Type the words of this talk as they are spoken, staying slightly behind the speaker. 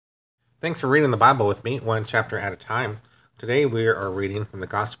Thanks for reading the Bible with me, one chapter at a time. Today we are reading from the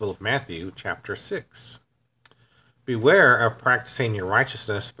Gospel of Matthew, chapter 6. Beware of practicing your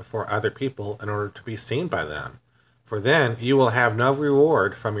righteousness before other people in order to be seen by them, for then you will have no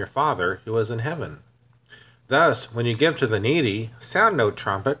reward from your Father who is in heaven. Thus, when you give to the needy, sound no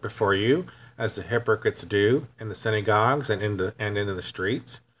trumpet before you, as the hypocrites do in the synagogues and in the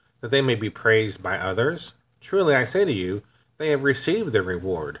streets, that they may be praised by others. Truly I say to you, they have received their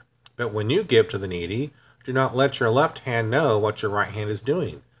reward. But when you give to the needy, do not let your left hand know what your right hand is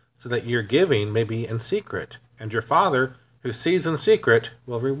doing, so that your giving may be in secret, and your Father, who sees in secret,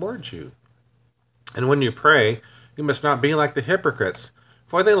 will reward you. And when you pray, you must not be like the hypocrites,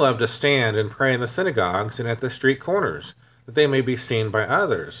 for they love to stand and pray in the synagogues and at the street corners, that they may be seen by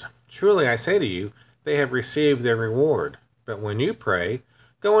others. Truly I say to you, they have received their reward. But when you pray,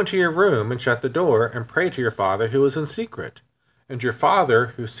 go into your room and shut the door, and pray to your Father who is in secret. And your Father,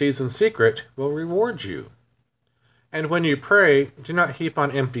 who sees in secret, will reward you. And when you pray, do not heap on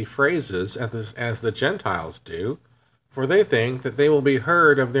empty phrases as the Gentiles do, for they think that they will be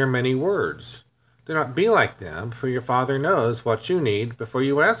heard of their many words. Do not be like them, for your Father knows what you need before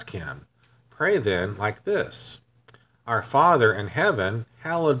you ask him. Pray then like this: Our Father in heaven,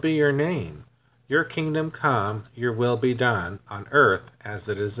 hallowed be your name. Your kingdom come, your will be done, on earth as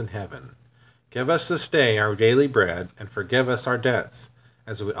it is in heaven. Give us this day our daily bread, and forgive us our debts,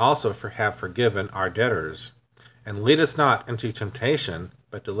 as we also have forgiven our debtors. And lead us not into temptation,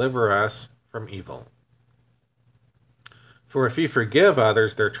 but deliver us from evil. For if you forgive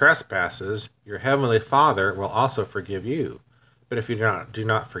others their trespasses, your heavenly Father will also forgive you. But if you do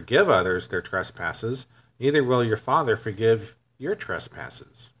not forgive others their trespasses, neither will your Father forgive your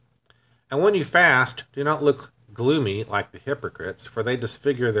trespasses. And when you fast, do not look gloomy like the hypocrites, for they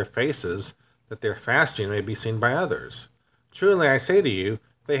disfigure their faces, that their fasting may be seen by others. Truly I say to you,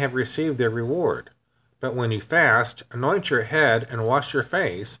 they have received their reward. But when you fast, anoint your head and wash your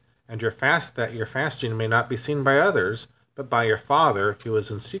face, and that your fasting may not be seen by others, but by your Father who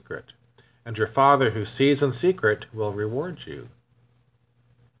is in secret. And your Father who sees in secret will reward you.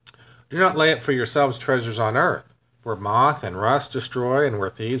 Do not lay up for yourselves treasures on earth, where moth and rust destroy, and where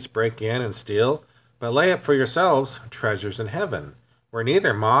thieves break in and steal, but lay up for yourselves treasures in heaven, where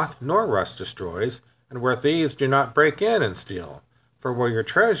neither moth nor rust destroys, and where thieves do not break in and steal. For where your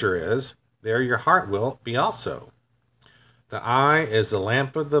treasure is, there your heart will be also. The eye is the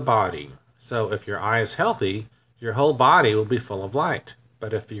lamp of the body. So if your eye is healthy, your whole body will be full of light.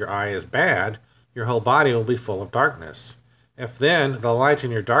 But if your eye is bad, your whole body will be full of darkness. If then the light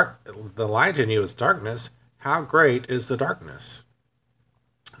in you is darkness, how great is the darkness?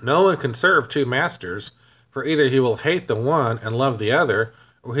 No one can serve two masters, for either he will hate the one and love the other,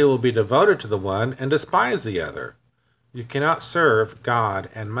 or he will be devoted to the one and despise the other. You cannot serve God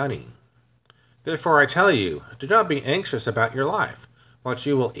and money. Therefore I tell you, do not be anxious about your life, what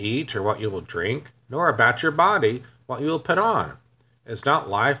you will eat or what you will drink, nor about your body, what you will put on. Is not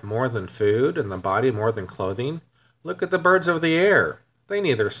life more than food, and the body more than clothing? Look at the birds of the air. They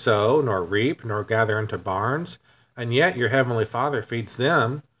neither sow, nor reap, nor gather into barns, and yet your heavenly Father feeds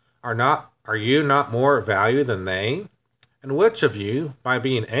them. Are you not more value than they? And which of you, by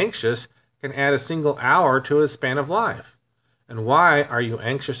being anxious, can add a single hour to his span of life? And why are you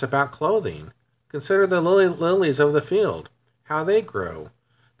anxious about clothing? Consider the lilies of the field, how they grow.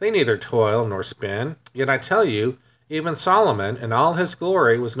 They neither toil nor spin. Yet I tell you, even Solomon in all his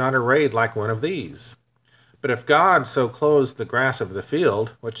glory was not arrayed like one of these. But if God so clothes the grass of the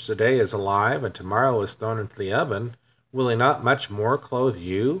field, which today is alive and tomorrow is thrown into the oven, will he not much more clothe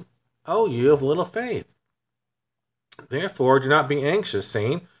you, O you of little faith? Therefore do not be anxious,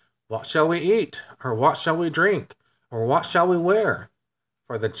 saying, What shall we eat? Or what shall we drink? Or what shall we wear?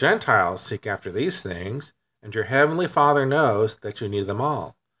 For the Gentiles seek after these things, and your heavenly Father knows that you need them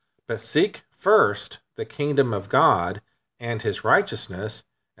all. But seek first the kingdom of God and his righteousness,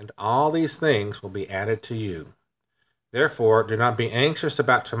 and all these things will be added to you. Therefore do not be anxious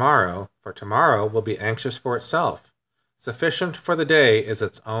about tomorrow, for tomorrow will be anxious for itself. Sufficient for the day is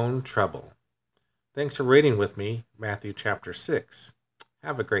its own trouble. Thanks for reading with me, Matthew chapter 6.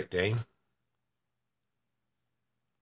 Have a great day.